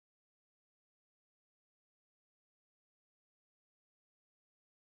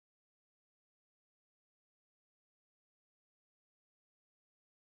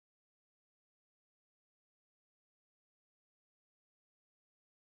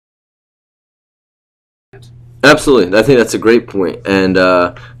Absolutely. I think that's a great point. And,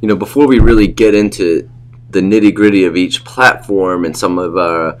 before we really get into the nitty gritty of each platform and some of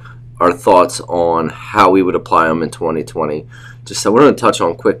our thoughts on how we would apply them in 2020, just I want to touch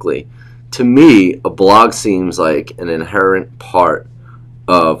on quickly. To me, a blog seems like an inherent part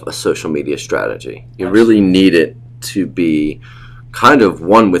of a social media strategy. You really need it to be kind of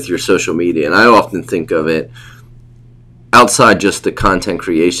one with your social media. And I often think of it outside just the content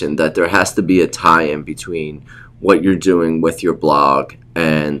creation, that there has to be a tie-in between what you're doing with your blog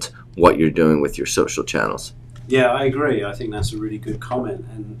and what you're doing with your social channels. Yeah, I agree. I think that's a really good comment,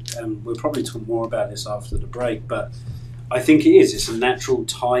 and we'll probably talk more about this after the break, but I think it is. It's a natural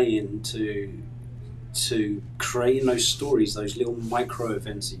tie-in to creating those stories, those little micro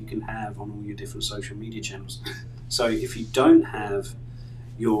events that you can have on all your different social media channels. So if you don't have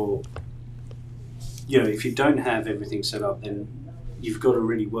if you don't have everything set up, then you've got to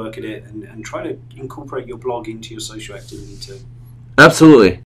really work at it and try to incorporate your blog into your social activity too. Absolutely.